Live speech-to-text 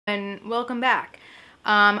And welcome back.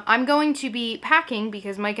 I'm going to be packing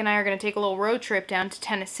because Mike and I are going to take a little road trip down to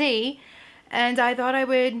Tennessee, and I thought I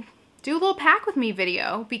would do a little pack with me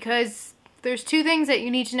video because there's two things that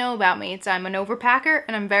you need to know about me. It's I'm an overpacker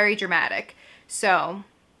and I'm very dramatic. So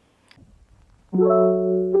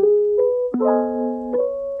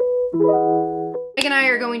Mike and I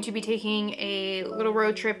are going to be taking a little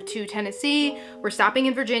road trip to Tennessee. We're stopping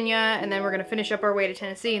in Virginia and then we're gonna finish up our way to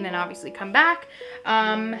Tennessee and then obviously come back.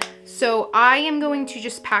 So I am going to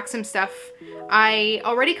just pack some stuff. I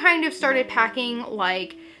already kind of started packing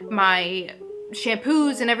like my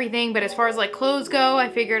shampoos and everything, but as far as like clothes go, I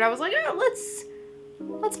figured I was like, oh,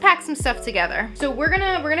 let's pack some stuff together. So we're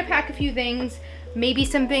gonna pack a few things. Maybe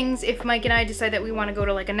some things if Mike and I decide that we want to go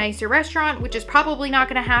to like a nicer restaurant, which is probably not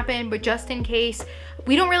going to happen, but just in case.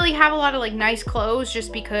 We don't really have a lot of like nice clothes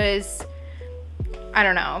just because, I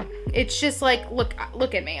don't know. It's just like, look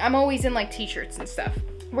at me. I'm always in like t-shirts and stuff.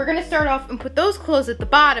 We're going to start off and put those clothes at the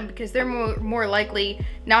bottom because they're more likely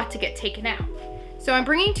not to get taken out. So I'm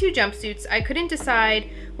bringing two jumpsuits. I couldn't decide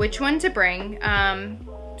which one to bring.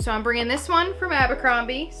 So I'm bringing this one from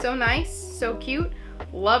Abercrombie. So nice, so cute.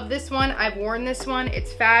 Love this one. I've worn this one.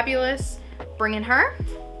 It's fabulous. Bringing her.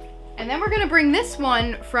 And then we're going to bring this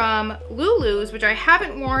one from Lulu's, which I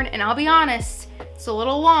haven't worn, and I'll be honest, it's a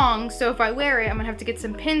little long, so if I wear it, I'm going to have to get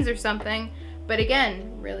some pins or something. But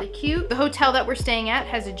again, really cute. The hotel that we're staying at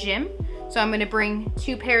has a gym, so I'm going to bring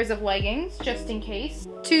 2 pairs of leggings, just in case,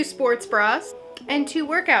 2 sports bras, and 2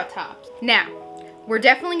 workout tops. Now, we're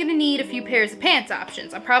definitely gonna need a few pairs of pants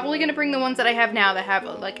options. I'm probably gonna bring the ones that I have now that have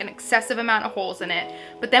like an excessive amount of holes in it.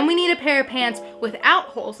 But then we need a pair of pants without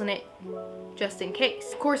holes in it, just in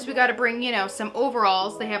case. Of course, we gotta bring, you know, some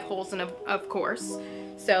overalls. They have holes in them, of course.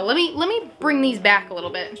 So let me bring these back a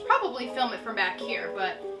little bit. I should probably film it from back here,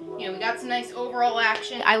 but you know, we got some nice overall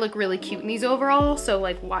action. I look really cute in these overalls, so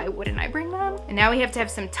like, why wouldn't I bring them? And now we have to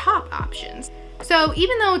have some top options. So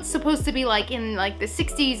even though it's supposed to be like in like the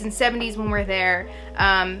 60s and 70s when we're there,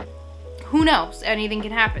 who knows? Anything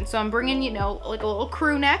can happen. So I'm bringing, you know, like a little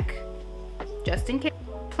crew neck, just in case.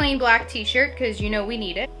 Plain black t-shirt, because you know we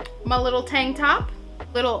need it. My little tank top,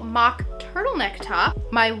 little mock turtleneck top,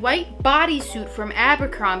 my white bodysuit from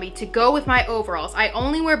Abercrombie to go with my overalls. I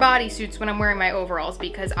only wear bodysuits when I'm wearing my overalls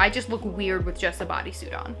because I just look weird with just a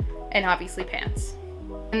bodysuit on. And obviously pants.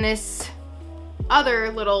 And this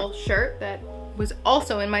other little shirt that was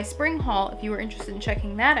also in my spring haul if you were interested in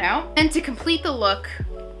checking that out. And to complete the look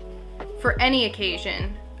for any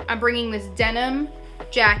occasion, I'm bringing this denim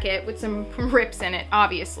jacket with some rips in it,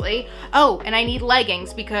 obviously. Oh, and I need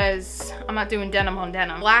leggings because I'm not doing denim on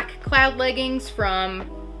denim. Black cloud leggings from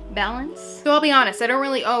Balance. So I'll be honest, I don't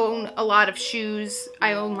really own a lot of shoes.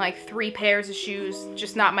 I own like 3 pairs of shoes,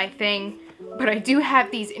 just not my thing. But I do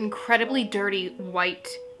have these incredibly dirty white,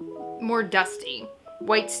 more dusty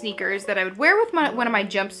white sneakers that I would wear with one of my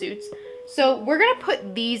jumpsuits. So we're gonna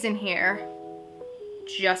put these in here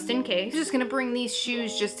just in case. I'm just gonna bring these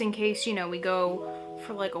shoes just in case, you know, we go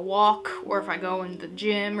for like a walk or if I go in the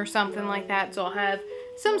gym or something like that. So I'll have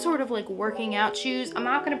some sort of like working out shoes. I'm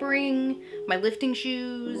not gonna bring my lifting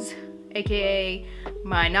shoes, aka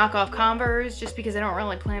my knockoff Converse, just because I don't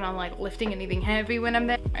really plan on like lifting anything heavy when I'm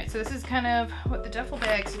there. All right, so this is kind of what the duffel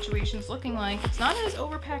bag situation's looking like. It's not as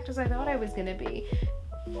overpacked as I thought I was gonna be.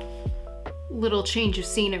 Little change of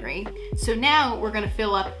scenery. So now we're gonna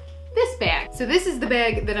fill up this bag. So this is the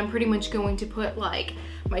bag that I'm pretty much going to put like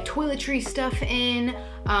my toiletry stuff in,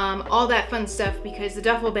 all that fun stuff, because the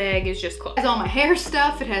duffel bag is just clothes. It has all my hair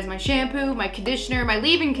stuff, it has my shampoo, my conditioner, my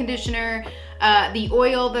leave-in conditioner, the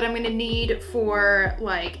oil that I'm gonna need for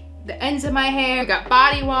like the ends of my hair. We got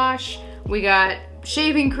body wash, we got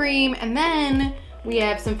shaving cream, and then we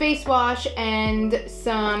have some face wash and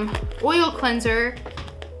some oil cleanser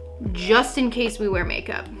just in case we wear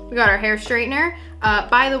makeup. We got our hair straightener.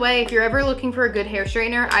 By the way, if you're ever looking for a good hair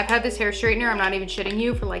straightener, I've had this hair straightener, I'm not even shitting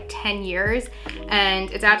you, for like 10 years,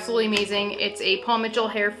 and it's absolutely amazing. It's a Paul Mitchell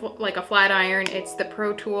hair, like a flat iron. It's the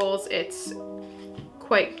Pro Tools. It's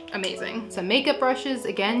quite amazing. Some makeup brushes,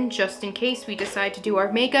 again, just in case we decide to do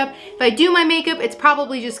our makeup. If I do my makeup, it's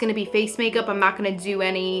probably just gonna be face makeup. I'm not gonna do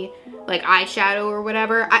any like eyeshadow or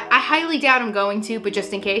whatever. I highly doubt I'm going to, but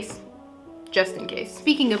just in case. Just in case.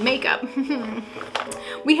 Speaking of makeup,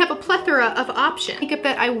 we have a plethora of options. Makeup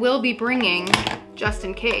that I will be bringing just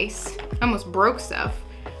in case. I almost broke stuff.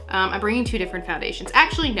 I'm bringing 2 different foundations.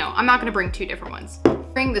 Actually, no, I'm not gonna bring 2 different ones.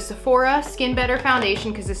 Bring the Sephora Skin Better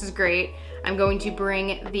foundation because this is great. I'm going to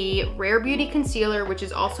bring the Rare Beauty concealer, which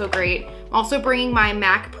is also great. I'm also bringing my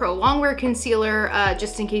MAC Pro Longwear concealer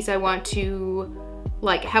just in case I want to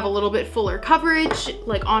like have a little bit fuller coverage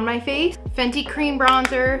like on my face. Fenty Cream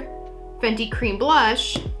Bronzer, Fenty Cream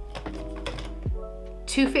Blush,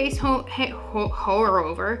 Too Faced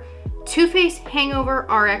Hangover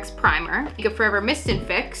RX Primer, Makeup Forever Mist and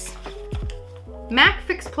Fix, MAC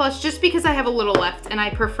Fix Plus, just because I have a little left and I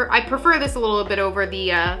prefer this a little bit over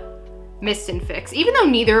the Mist and Fix, even though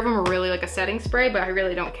neither of them are really like a setting spray, but I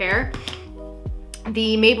really don't care.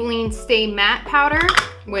 The Maybelline Stay Matte Powder,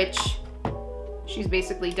 which she's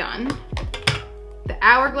basically done. The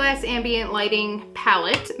Hourglass Ambient Lighting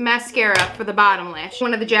Palette Mascara for the bottom lash.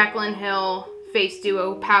 One of the Jaclyn Hill Face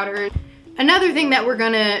Duo powders. Another thing that we're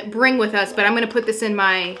gonna bring with us, but I'm gonna put this in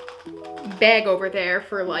my bag over there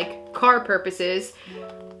for like car purposes.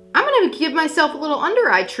 I'm gonna give myself a little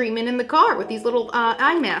under eye treatment in the car with these little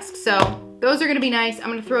eye masks. So those are gonna be nice. I'm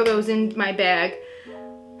gonna throw those in my bag.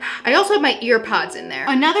 I also have my ear pods in there.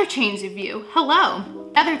 Another change of view. Hello.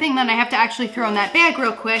 Other thing that I have to actually throw in that bag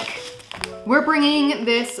real quick. We're bringing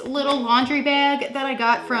this little laundry bag that I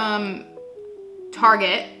got from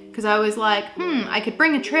Target because I was like, I could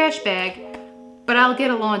bring a trash bag, but I'll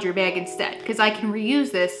get a laundry bag instead because I can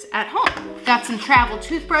reuse this at home. Got some travel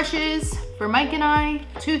toothbrushes for Mike and I,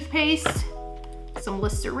 toothpaste, some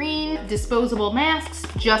Listerine, disposable masks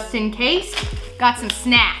just in case. Got some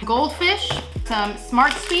snacks, Goldfish, some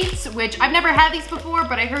Smart Sweets, which I've never had these before,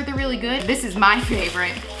 but I heard they're really good. This is my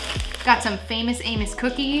favorite. Got some Famous Amos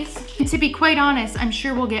cookies. And to be quite honest, I'm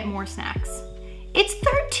sure we'll get more snacks. It's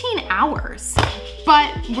 13 hours,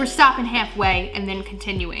 but we're stopping halfway and then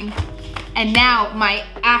continuing. And now my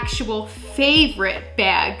actual favorite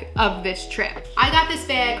bag of this trip. I got this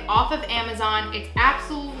bag off of Amazon. It's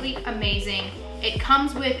absolutely amazing. It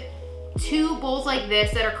comes with 2 bowls like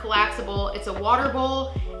this that are collapsible. It's a water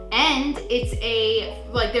bowl and it's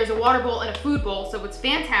there's a water bowl and a food bowl, so it's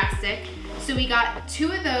fantastic. So we got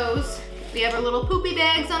 2 of those. We have our little poopy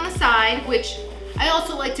bags on the side, which I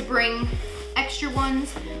also like to bring extra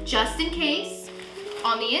ones just in case.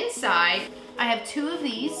 On the inside, I have 2 of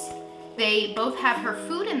these. They both have her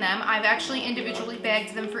food in them. I've actually individually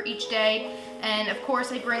bagged them for each day. And of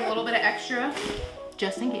course I bring a little bit of extra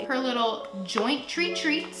just in case. Her little joint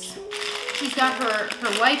treats. She's got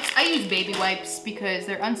her wipes. I use baby wipes because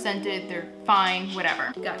they're unscented, they're fine,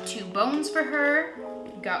 whatever. Got 2 bones for her,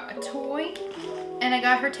 got a toy, and I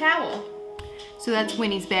got her towel. So that's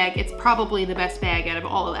Winnie's bag. It's probably the best bag out of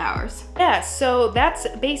all of ours. Yeah, so that's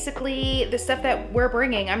basically the stuff that we're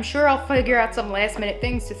bringing. I'm sure I'll figure out some last minute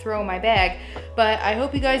things to throw in my bag, but I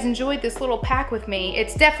hope you guys enjoyed this little pack with me.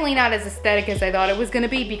 It's definitely not as aesthetic as I thought it was gonna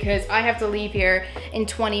be because I have to leave here in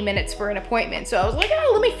 20 minutes for an appointment. So I was like,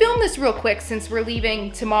 oh, let me film this real quick since we're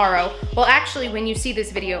leaving tomorrow. Well, actually, when you see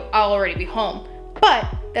this video, I'll already be home,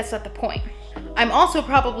 but that's not the point. I'm also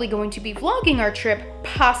probably going to be vlogging our trip,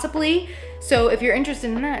 possibly. So if you're interested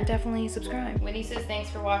in that, definitely subscribe. Winnie says thanks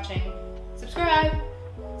for watching. Subscribe.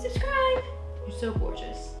 Subscribe. You're so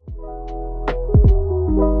gorgeous.